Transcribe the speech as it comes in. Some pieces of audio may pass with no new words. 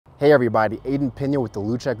Hey everybody, Aiden Pena with the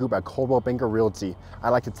Lucha Group at Coldwell Banker Realty. I'd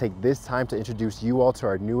like to take this time to introduce you all to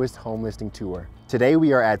our newest home listing tour. Today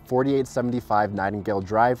we are at 4875 Nightingale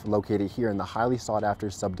Drive, located here in the highly sought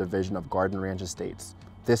after subdivision of Garden Ranch Estates.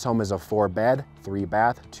 This home is a 4-bed,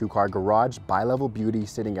 3-bath, 2-car garage, bi-level beauty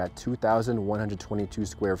sitting at 2,122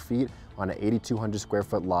 square feet on an 8,200 square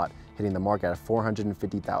foot lot, hitting the mark at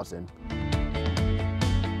 $450,000.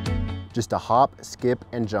 Just a hop, skip,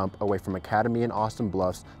 and jump away from Academy and Austin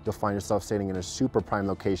Bluffs, you'll find yourself sitting in a super prime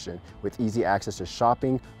location with easy access to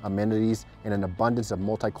shopping, amenities, and an abundance of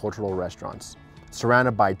multicultural restaurants.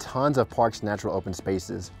 Surrounded by tons of parks and natural open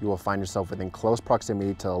spaces, you will find yourself within close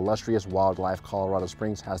proximity to the illustrious wildlife Colorado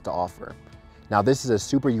Springs has to offer. Now this is a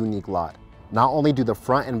super unique lot. Not only do the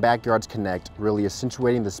front and backyards connect, really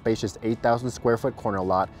accentuating the spacious 8,000 square foot corner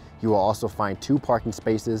lot, you will also find 2 parking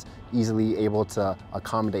spaces, easily able to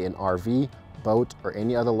accommodate an RV, boat, or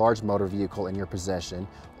any other large motor vehicle in your possession.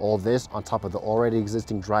 All this on top of the already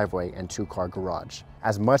existing driveway and 2-car garage.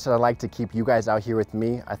 As much as I like to keep you guys out here with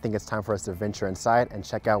me, I think it's time for us to venture inside and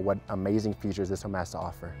check out what amazing features this home has to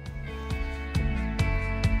offer.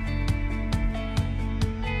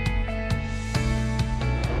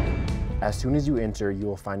 As soon as you enter, you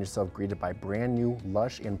will find yourself greeted by brand new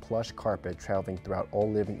lush and plush carpet traveling throughout all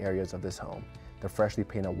living areas of this home. The freshly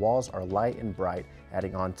painted walls are light and bright,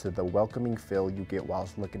 adding on to the welcoming feel you get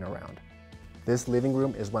whilst looking around. This living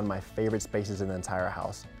room is one of my favorite spaces in the entire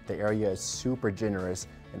house. The area is super generous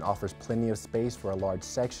and offers plenty of space for a large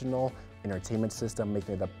sectional entertainment system,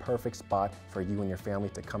 making it the perfect spot for you and your family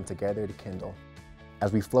to come together to kindle.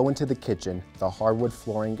 As we flow into the kitchen, the hardwood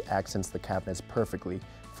flooring accents the cabinets perfectly,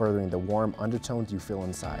 furthering the warm undertones you feel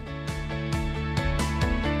inside.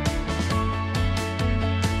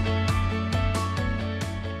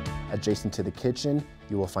 Adjacent to the kitchen,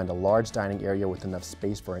 you will find a large dining area with enough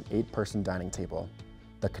space for an 8-person dining table.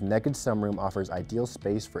 The connected sunroom offers ideal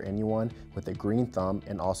space for anyone with a green thumb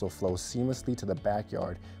and also flows seamlessly to the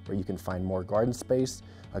backyard, where you can find more garden space,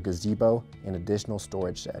 a gazebo, and additional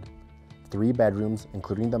storage shed. 3 bedrooms,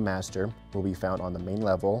 including the master, will be found on the main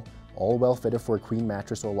level, all well fitted for a queen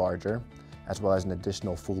mattress or larger, as well as an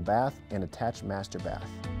additional full bath and attached master bath.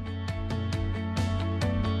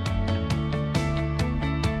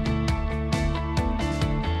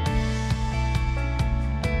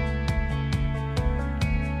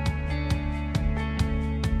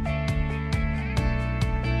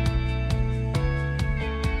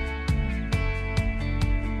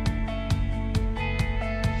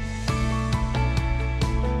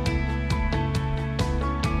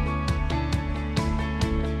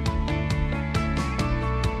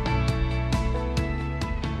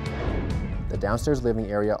 The downstairs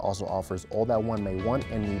living area also offers all that one may want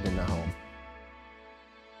and need in the home.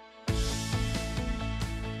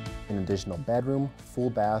 An additional bedroom,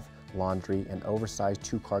 full bath, laundry, and oversized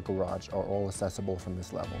 2-car garage are all accessible from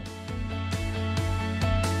this level.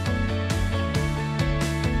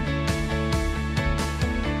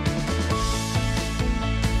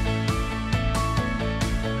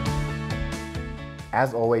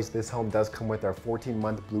 As always, this home does come with our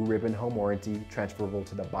 14-month Blue Ribbon home warranty, transferable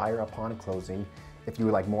to the buyer upon closing. If you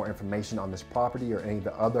would like more information on this property or any of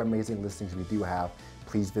the other amazing listings we do have,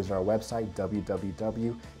 please visit our website,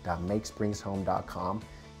 www.makespringshome.com.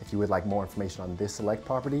 If you would like more information on this select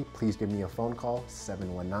property, please give me a phone call,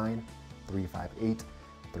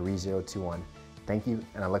 719-358-3021. Thank you,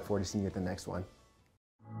 and I look forward to seeing you at the next one.